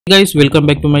Hey guys, welcome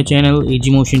back to my channel AG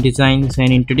Motion Designs,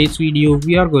 and in today's video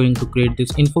we are going to create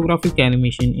this infographic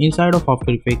animation inside of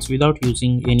After Effects without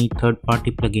using any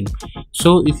third-party plugin.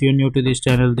 So if you're new to this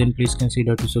channel, then please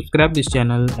consider to subscribe this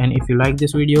channel, and if you like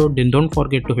this video, then don't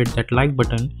forget to hit that like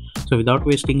button. So without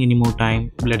wasting any more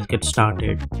time, let's get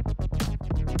started.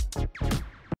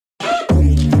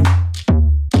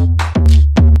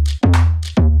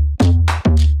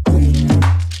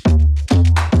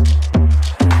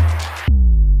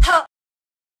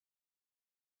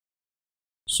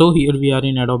 So here we are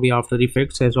in Adobe After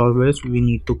Effects. As always, we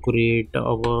need to create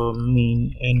our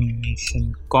main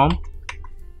animation comp.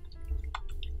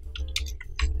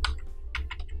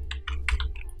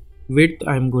 Width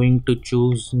I'm going to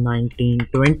choose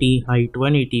 1920, height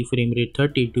 180, frame rate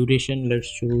 30, duration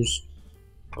let's choose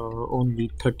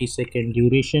only 30-second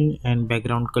duration, and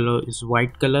background color is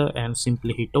white color, and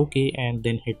simply hit OK and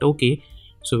then hit OK.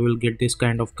 So we'll get this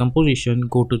kind of composition.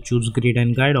 Go to choose grid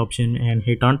and guide option and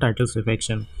hit on title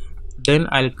selection. Then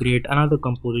I'll create another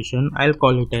composition. I'll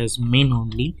call it as main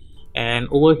only, and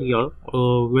over here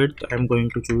width I'm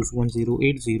going to choose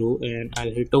 1080 and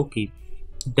I'll hit OK.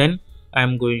 Then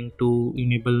I'm going to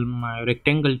enable my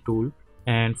rectangle tool,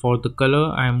 and for the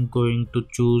color I'm going to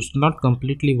choose not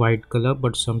completely white color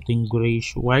but something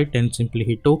grayish white and simply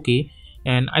hit OK.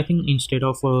 And I think instead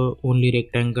of only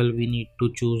rectangle we need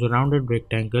to choose a rounded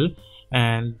rectangle,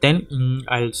 and then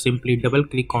I'll simply double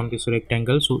click on this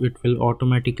rectangle so it will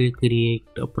automatically create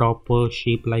a proper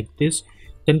shape like this.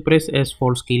 Then press S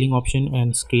for scaling option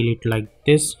and scale it like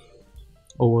this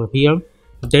over here.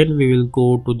 Then we will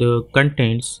go to the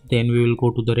contents, then we will go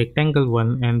to the rectangle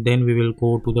one, and then we will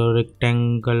go to the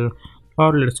rectangle,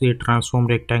 or let's say transform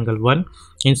rectangle one.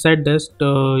 Inside this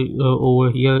over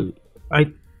here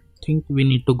I think we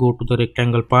need to go to the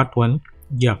rectangle part one.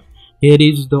 Yeah, here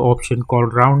is the option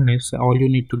called roundness. All you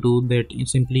need to do that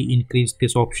is simply increase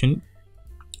this option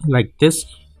like this,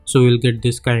 so we'll get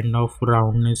this kind of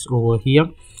roundness over here.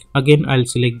 Again I'll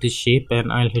select this shape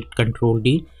and I'll hit Ctrl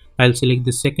D. I'll select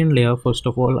the second layer. First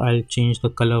of all, I'll change the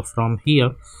color from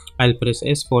here. I'll press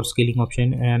S for scaling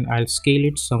option and I'll scale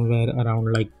it somewhere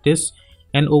around like this.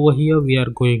 And over here we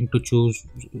are going to choose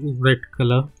red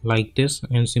color like this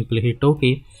and simply hit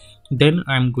OK. Then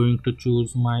I'm going to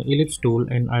choose my ellipse tool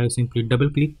and I'll simply double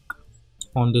click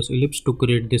on this ellipse to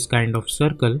create this kind of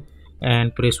circle,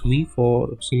 and press V for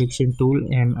selection tool,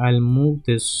 and I'll move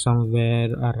this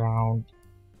somewhere around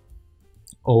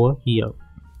over here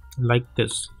like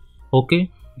this.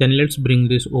 Okay, then let's bring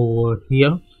this over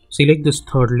here. Select this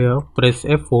third layer, press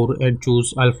F4 and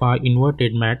choose alpha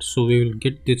inverted matte, so we will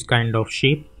get this kind of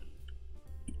shape.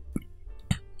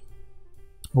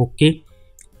 Okay,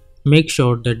 make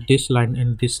sure that this line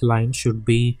and this line should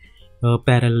be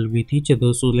parallel with each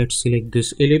other. So let's select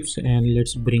this ellipse and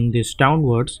let's bring this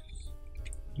downwards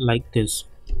like this.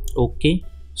 Okay,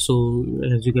 so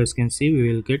as you guys can see,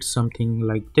 we will get something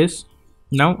like this.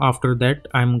 Now after that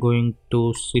I'm going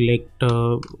to select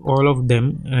all of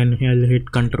them and I'll hit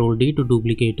Ctrl D to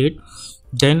duplicate it.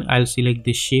 Then I'll select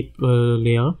this shape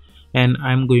layer and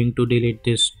I'm going to delete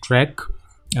this track.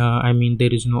 I mean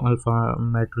there is no alpha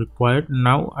matte required.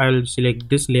 Now I'll select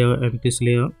this layer and this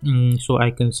layer, so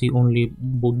I can see only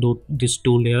both these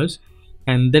two layers,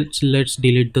 and let's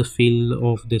delete the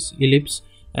fill of this ellipse.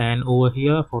 And over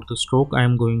here for the stroke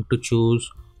I'm going to choose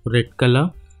red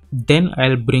color. Then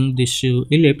I'll bring this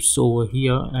ellipse over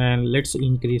here and let's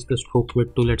increase the stroke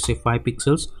width to let's say 5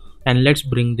 pixels, and let's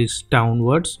bring this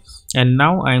downwards. And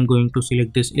now I'm going to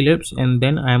select this ellipse and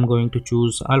then I'm going to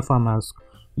choose alpha mask,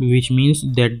 which means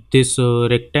that this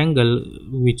rectangle,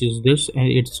 which is this, and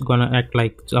it's gonna act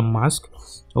like a mask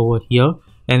over here.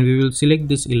 And we will select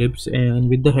this ellipse, and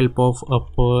with the help of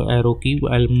upper arrow key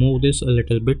I'll move this a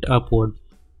little bit upward,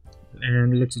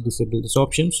 and let's disable this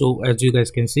option. So as you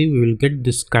guys can see, we will get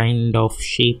this kind of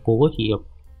shape over here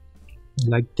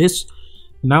like this.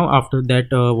 Now after that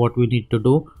what we need to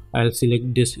do, I'll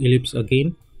select this ellipse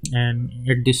again, and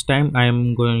at this time I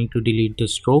am going to delete the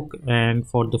stroke, and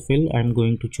for the fill I'm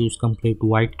going to choose complete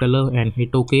white color and hit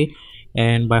OK.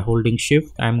 And by holding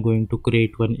shift I'm going to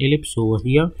create one ellipse over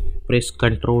here. Press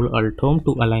Ctrl Alt Home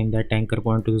to align that anchor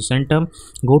point to the center.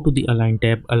 Go to the align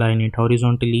tab, align it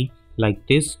horizontally like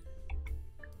this.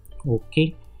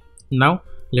 Okay, now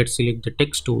let's select the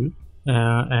text tool,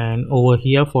 and over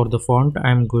here for the font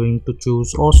I'm going to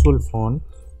choose Oswald font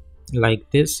like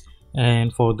this.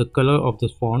 And for the color of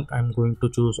this font I'm going to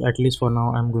choose, at least for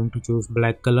now I'm going to choose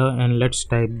black color, and let's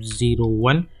type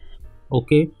 01.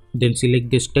 Okay, then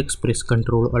select this text, press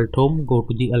Ctrl Alt Home, go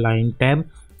to the align tab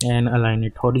and align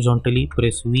it horizontally.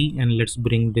 Press V and let's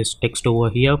bring this text over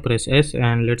here. Press S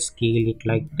and let's scale it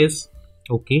like this.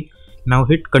 Okay, now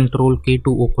hit Ctrl K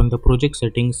to open the project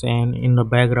settings, and in the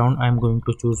background I'm going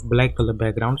to choose black color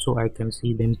background so I can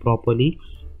see them properly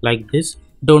like this.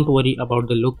 Don't worry about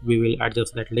the look, we will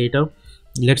adjust that later.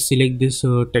 Let's select this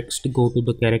text, go to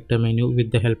the character menu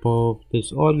with the help of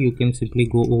this, or you can simply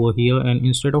go over here, and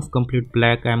instead of complete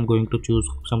black I'm going to choose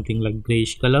something like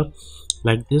grayish color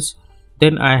like this.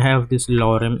 Then I have this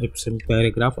lorem ipsum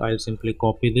paragraph. I'll simply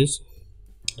copy this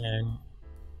and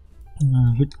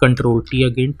hit Ctrl T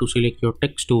again to select your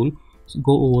text tool.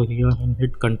 Go over here and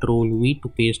hit Ctrl V to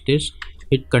paste this.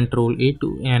 Hit Ctrl A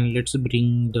to, and let's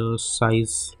bring the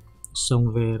size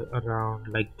somewhere around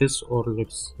like this, or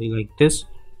let's say like this.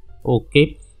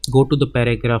 Okay, go to the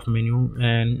paragraph menu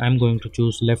and I'm going to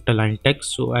choose left align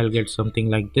text, so I'll get something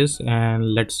like this,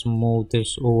 and let's move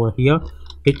this over here.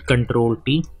 Hit Ctrl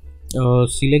T,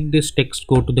 select this text,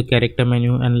 go to the character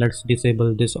menu, and let's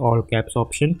disable this all caps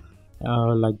option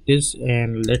like this,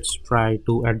 and let's try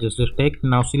to adjust the text.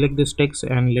 Now select this text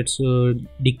and let's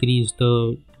decrease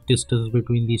the distance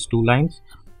between these two lines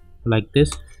like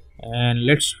this, and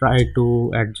let's try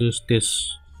to adjust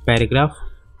this paragraph.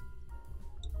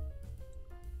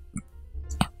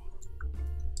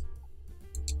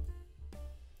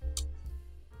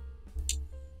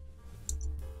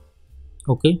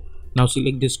 Okay, now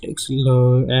select this text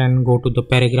and go to the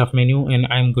paragraph menu, and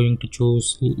I'm going to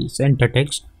choose center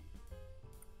text.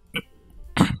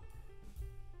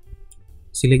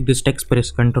 Select this text,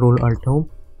 press Ctrl Alt O,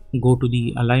 go to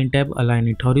the align tab, align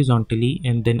it horizontally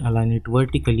and then align it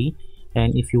vertically,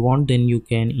 and if you want then you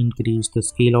can increase the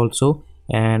scale also,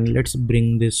 and let's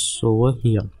bring this over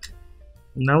here.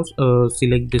 Now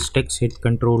select this text, hit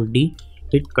Ctrl D,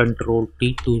 hit Ctrl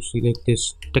T to select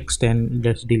this text, and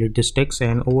let's delete this text,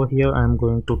 and over here I'm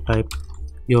going to type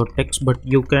your text, but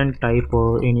you can type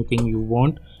anything you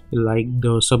want, like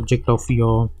the subject of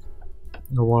your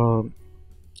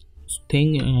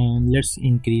thing, and let's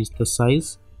increase the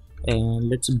size and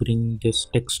let's bring this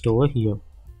text over here.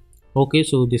 Okay,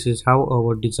 so this is how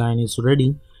our design is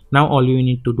ready. Now all you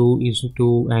need to do is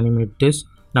to animate this.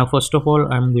 Now first of all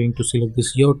I'm going to select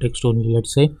this your text only,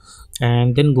 let's say,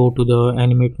 and then go to the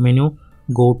animate menu,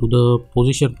 go to the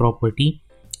position property,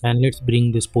 and let's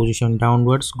bring this position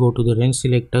downwards. Go to the range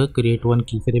selector, create one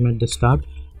keyframe at the start,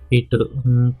 hit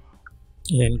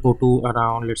and go to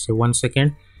around, let's say, 1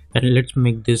 second, and let's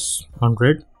make this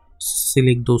 100.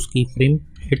 Select those keyframe,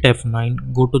 hit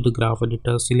F9, go to the graph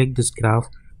editor, select this graph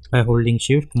by holding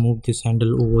shift, move this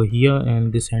handle over here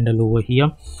and this handle over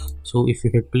here. So if you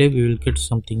hit play we will get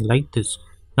something like this.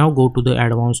 Now go to the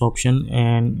advanced option,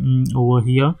 and over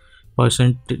here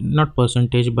not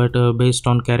percentage but based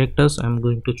on characters, I'm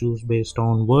going to choose based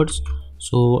on words,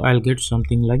 so I'll get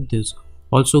something like this.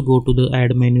 Also go to the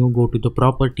add menu, go to the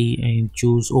property and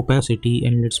choose opacity,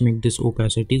 and let's make this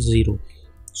opacity 0,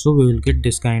 so we will get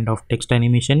this kind of text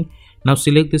animation. Now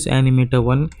select this animator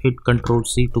one, hit Ctrl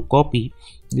C to copy.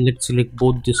 Let's select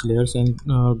both these layers and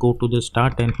go to the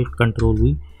start and hit Ctrl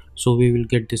V, so we will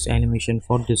get this animation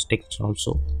for this text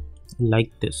also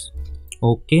like this.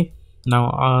 Okay,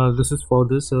 now this is for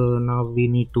this. Now we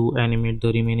need to animate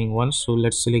the remaining ones, so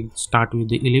let's select start with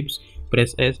the ellipse,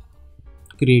 press S,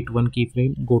 create one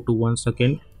keyframe, go to 1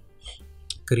 second,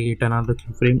 create another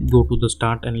keyframe, go to the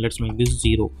start, and let's make this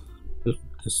 0.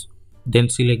 Then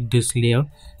select this layer,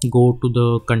 go to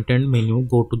the content menu,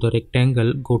 go to the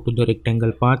rectangle, go to the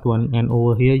rectangle path 1, and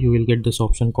over here you will get this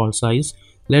option called size.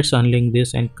 Let's unlink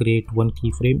this and create one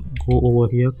keyframe, go over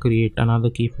here, create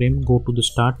another keyframe, go to the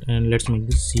start, and let's make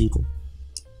this 0.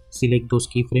 Select those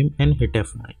keyframe and hit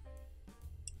F9.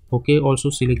 Okay, also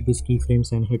select these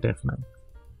keyframes and hit F9.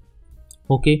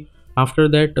 Okay, after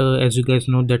that as you guys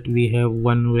know that we have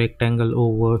one rectangle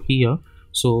over here,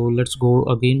 so let's go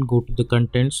again, go to the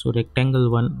contents, so rectangle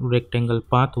 1, rectangle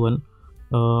path 1,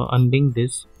 unlink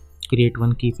this, create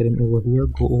one keyframe over here,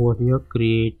 go over here,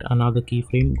 create another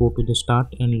keyframe, go to the start,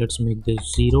 and let's make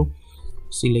this 0.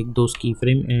 Select those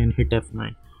keyframe and hit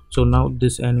F9. So now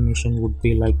this animation would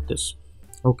be like this.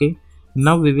 Okay,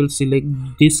 now we will select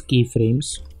these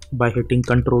keyframes by hitting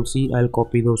Ctrl C. I'll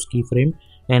copy those keyframe,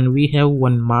 and we have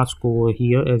one mask over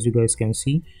here as you guys can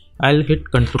see. I'll hit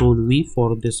Ctrl V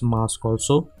for this mask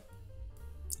also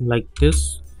like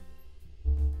this.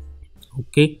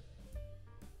 Okay,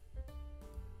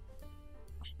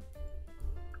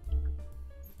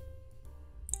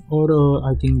 or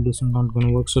I think this is not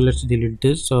gonna work, so let's delete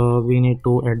this. We need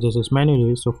to adjust this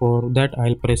manually, so for that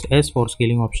I'll press S for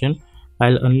scaling option.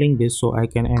 I'll unlink this so I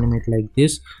can animate like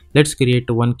this. Let's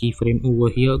create one keyframe over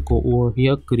here, go over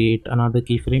here, create another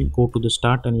keyframe, go to the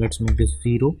start, and let's make this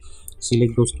 0.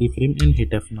 Select those keyframe and hit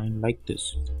F9 like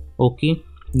this. Okay,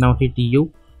 now hit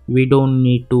U, we don't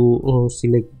need to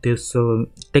select this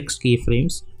text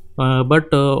keyframes,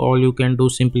 but all you can do,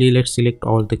 simply let's select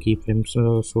all the keyframes,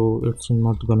 so it's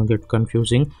not gonna get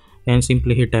confusing. And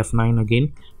simply hit F9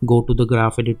 again, go to the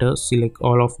graph editor, select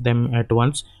all of them at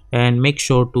once, and make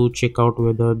sure to check out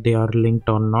whether they are linked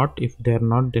or not. If they are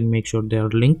not, then make sure they are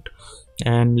linked.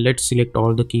 And let's select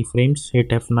all the keyframes, hit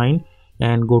F9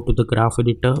 and go to the graph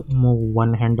editor, move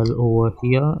one handle over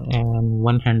here and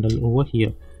one handle over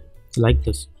here, like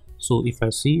this. So if I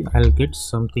see, I'll get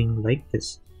something like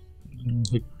this.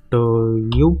 Hit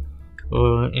U,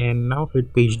 and now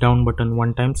hit page down button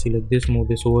one time, select this, move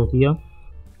this over here,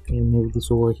 and move this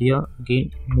over here,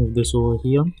 again move this over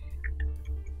here,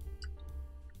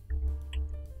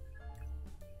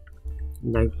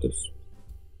 like this.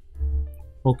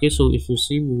 Okay, so if you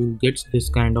see, we will get this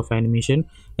kind of animation.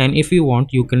 And if you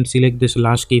want, you can select this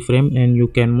last keyframe and you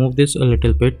can move this a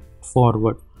little bit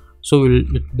forward, so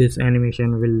this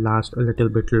animation will last a little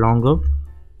bit longer,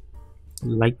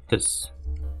 like this.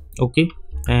 Okay,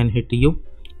 and hit U.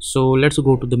 So let's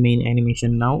go to the main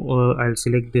animation now. I'll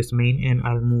select this main and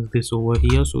I'll move this over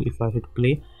here. So if I hit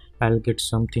play, I'll get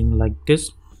something like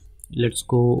this. Let's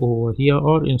go over here,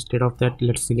 or instead of that,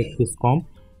 let's select this comp,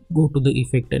 go to the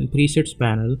effect and presets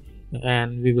panel,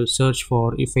 and we will search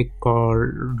for effect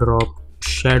called drop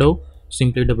shadow.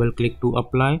 Simply double click to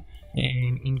apply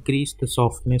and increase the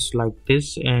softness like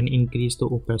this, and increase the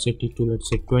opacity to, let's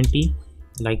say, 20,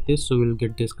 like this. So we'll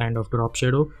get this kind of drop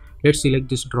shadow. Let's select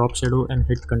this drop shadow and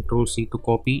hit Ctrl C to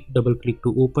copy, double click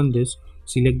to open this,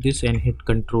 select this and hit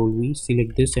Ctrl V,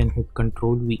 select this and hit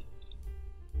Ctrl V.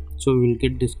 So we will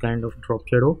get this kind of drop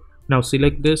shadow. Now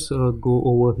select this, go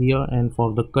over here, and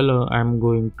for the color I'm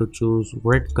going to choose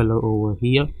red color over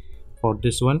here. For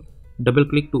this one, double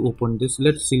click to open this.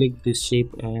 Let's select this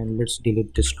shape and let's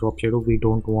delete this drop shadow. We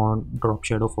don't want drop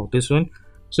shadow for this one,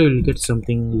 so we'll get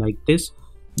something like this.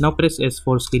 Now press S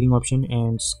for scaling option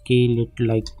and scale it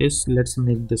like this. Let's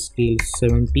make the scale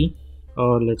 70,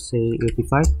 or let's say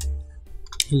 85.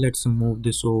 Let's move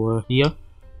this over here.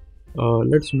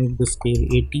 Let's make the scale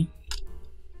 80.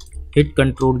 Hit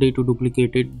Ctrl D to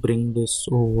duplicate it, bring this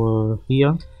over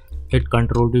here. Hit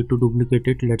Ctrl D to duplicate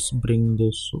it, let's bring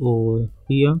this over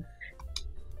here,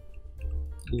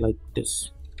 like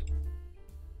this.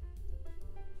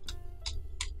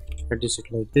 Adjust it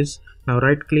like this. Now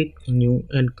right click, new,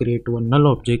 and create one null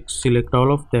object. Select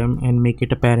all of them and make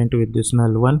it apparent with this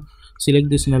null one. Select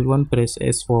this null one, press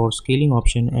S for scaling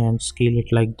option and scale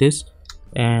it like this,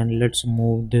 and let's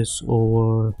move this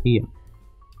over here.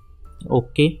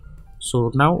 Okay,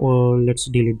 so now let's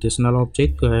delete this null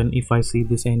object, and if I see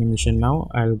this animation now,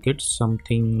 I'll get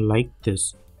something like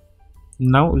this.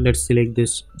 Now let's select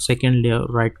this second layer,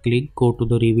 right click, go to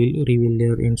the reveal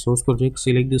layer in source project,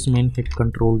 select this main, hit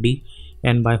Ctrl D,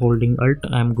 and by holding Alt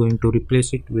I'm going to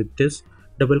replace it with this.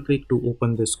 Double click to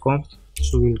open this comp,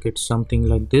 so we'll get something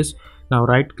like this. Now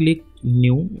right click,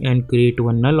 new, and create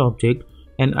one null object,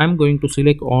 and I'm going to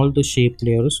select all the shape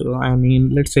layers, I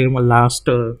mean, let's say my last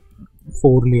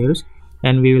 4 layers,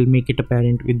 and we will make it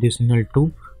apparent with this null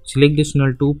 2. Select this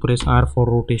null 2, press R for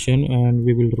rotation, and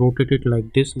we will rotate it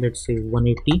like this, let's say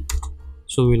 180.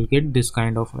 So we'll get this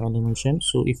kind of animation.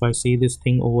 So if I see this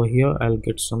thing over here, I'll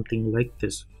get something like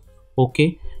this.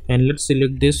 Okay, and let's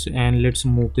select this and let's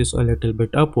move this a little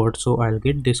bit upward, so I'll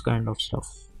get this kind of stuff.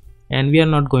 And we are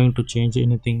not going to change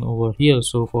anything over here,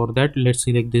 so for that, let's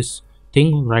select this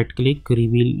thing, right click,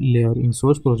 reveal layer in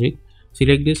source project,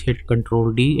 select this, hit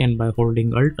Ctrl D, and by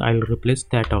holding Alt I'll replace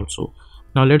that also.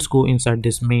 Now let's go inside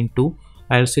this main 2.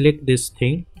 I'll select this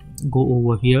thing, go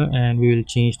over here, and we will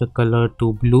change the color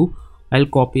to blue. I'll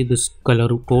copy this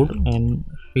color code and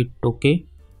hit OK.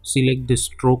 Select this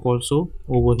stroke also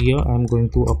over here. I'm going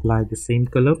to apply the same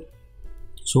color,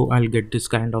 so I'll get this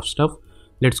kind of stuff.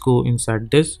 Let's go inside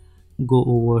this, go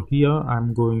over here.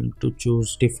 I'm going to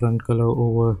choose different color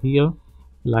over here,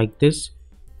 like this.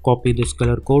 Copy this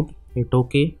color code, hit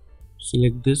OK,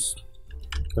 select this,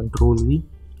 Ctrl V,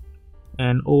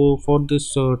 and for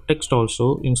this text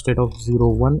also, instead of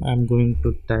 01 I'm going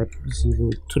to type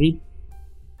 03.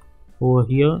 Over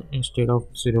here, instead of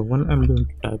 01 I'm going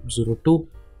to type 02,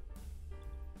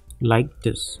 like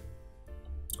this.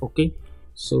 Okay,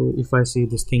 so if I see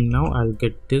this thing now, I'll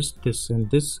get this, this,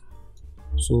 and this.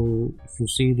 So if you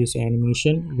see this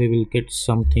animation, we will get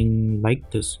something like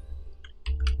this.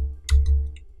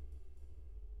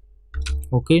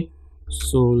 Okay,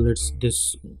 so let's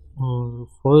this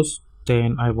first,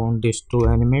 then I want this to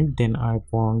animate, then I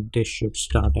want this should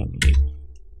start animate,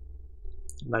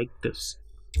 like this.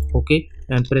 Okay,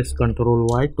 and press Ctrl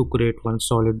Y to create one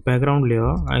solid background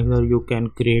layer. Either you can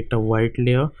create a white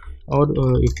layer or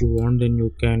if you want, then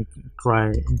you can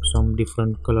try some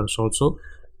different colors also.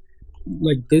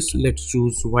 Like this, let's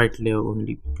choose white layer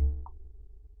only.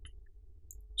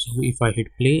 So if I hit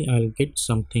play, I'll get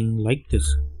something like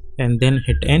this, and then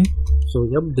hit end. So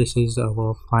yep, this is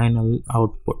our final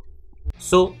output.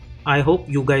 So I hope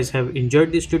you guys have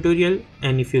enjoyed this tutorial,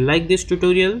 and if you like this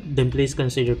tutorial, then please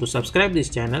consider to subscribe this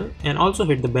channel and also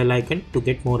hit the bell icon to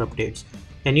get more updates.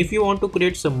 And if you want to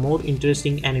create some more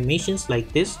interesting animations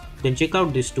like this, then check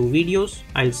out these two videos.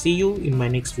 I'll see you in my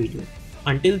next video.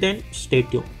 Until then, stay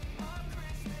tuned.